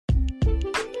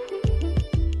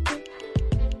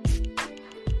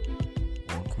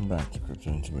back to Crypto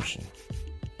Intuition.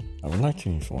 I would like to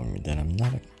inform you that I'm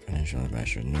not a financial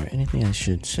advisor, nor anything I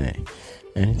should say.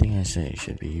 Anything I say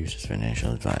should be used as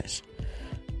financial advice.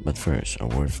 But first, a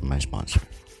word from my sponsor.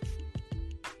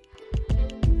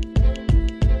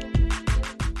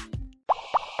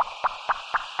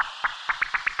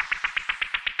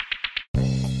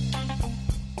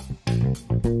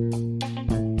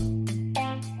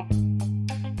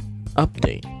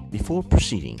 Update. Before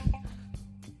proceeding,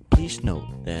 please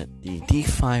note that the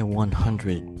DeFi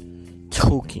 100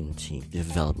 token team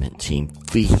development team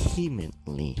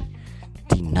vehemently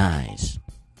denies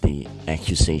the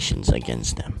accusations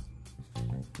against them.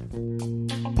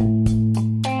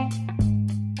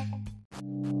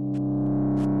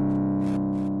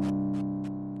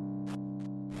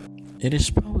 It is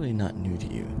probably not new to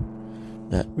you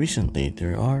that recently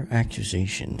there are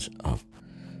accusations of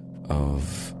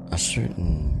a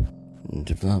certain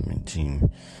development team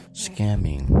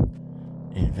scamming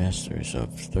investors of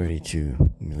 $32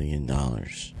 million.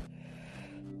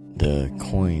 The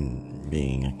coin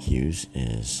being accused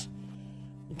is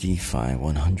DeFi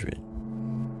 100,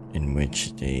 in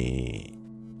which they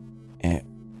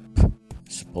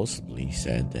supposedly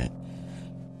said that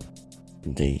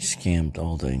they scammed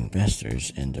all the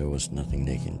investors and there was nothing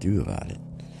they can do about it.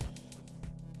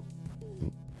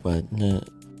 But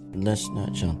let's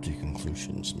not jump to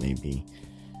conclusions. Maybe,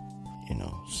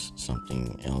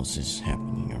 something else is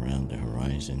happening around the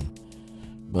horizon.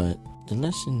 But the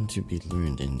lesson to be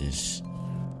learned in this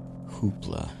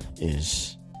hoopla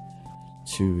is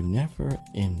to never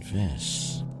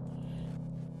invest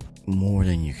more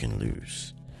than you can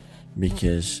lose.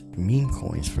 Because meme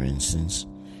coins, for instance,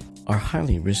 are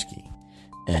highly risky.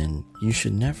 And you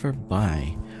should never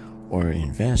buy or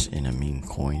invest in a meme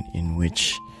coin in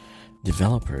which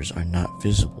developers are not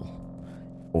visible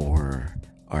or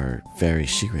are very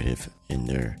secretive in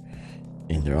their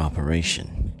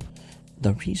operation.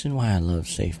 The reason why I love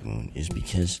SafeMoon is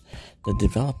because the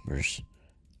developers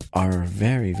are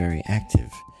very, very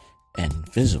active and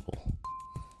visible,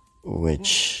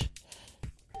 which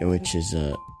is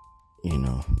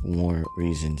more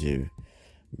reason to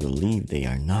believe they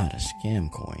are not a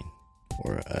scam coin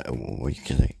or what you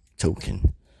can say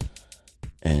token.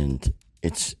 And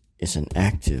it's an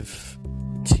active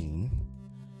team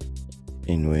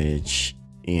in which,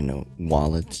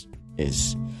 wallet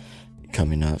is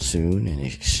coming out soon, and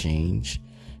exchange,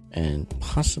 and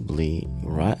possibly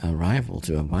a rival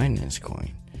to a Binance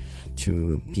coin,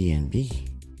 to BNB.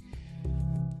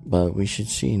 But we should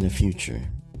see in the future.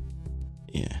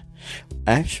 Yeah.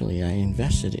 Actually, I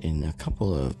invested in a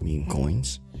couple of meme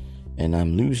coins, and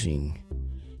I'm losing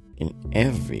in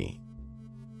every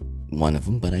one of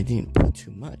them, but I didn't put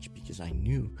too much because I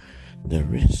knew the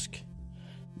risk.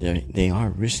 They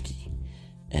are risky,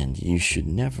 and you should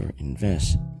never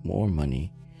invest more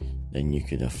money than you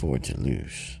could afford to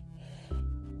lose.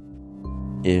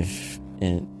 If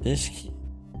this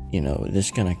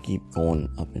gonna keep going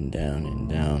up and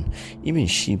down, even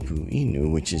Shiba Inu,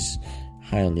 which is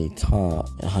highly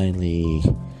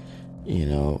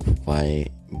by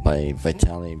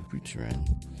Vitalik Buterin,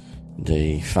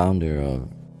 the founder of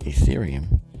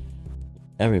Ethereum.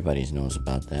 Everybody knows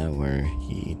about that, where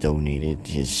he donated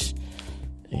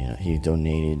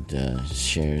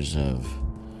shares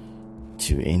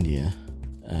to India,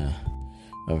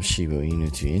 of Shiba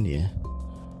Inu to India.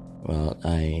 Well,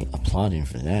 I applaud him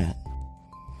for that,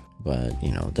 but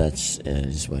that's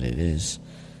is what it is.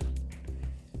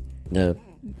 The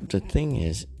thing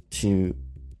is to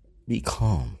be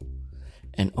calm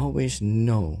and always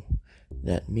know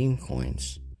that meme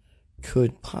coins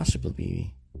could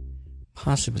possibly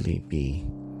be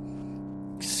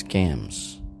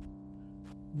scams,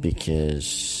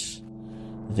 because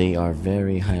they are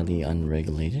very highly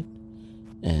unregulated,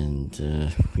 and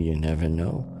you never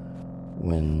know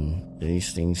when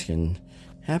these things can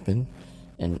happen,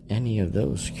 and any of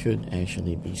those could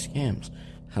actually be scams.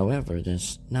 However,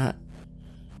 let's not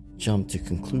jump to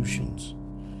conclusions,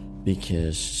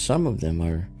 because some of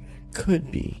them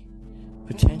could be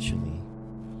potentially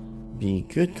be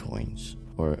good coins,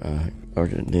 or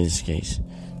in this case,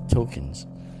 tokens.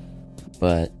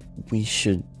 But we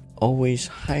should always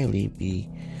highly be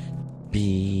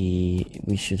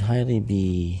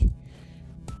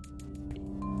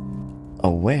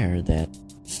aware that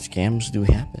scams do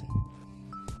happen,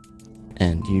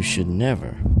 and you should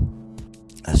never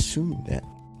assume that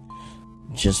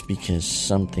just because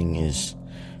something is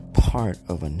part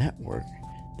of a network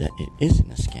that it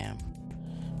isn't a scam.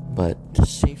 But the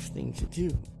safe thing to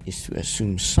do is to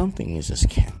assume something is a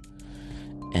scam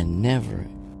and never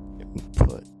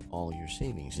put all your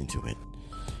savings into it.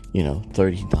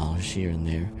 $30 here and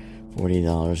there,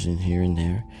 $40 in here and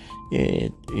there.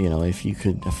 If you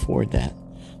could afford that,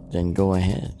 then go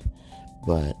ahead.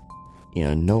 But,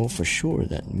 know for sure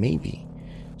that maybe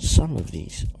some of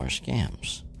these are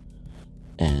scams.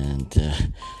 And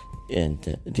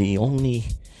the only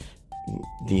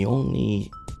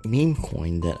meme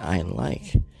coin that I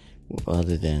like,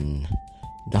 other than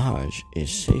Dodge, is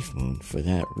SafeMoon. For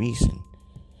that reason,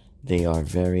 they are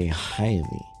very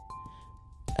highly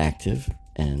active,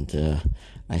 and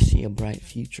I see a bright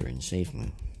future in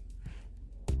SafeMoon.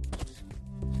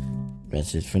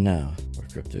 That's it for now for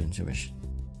Crypto Intuition.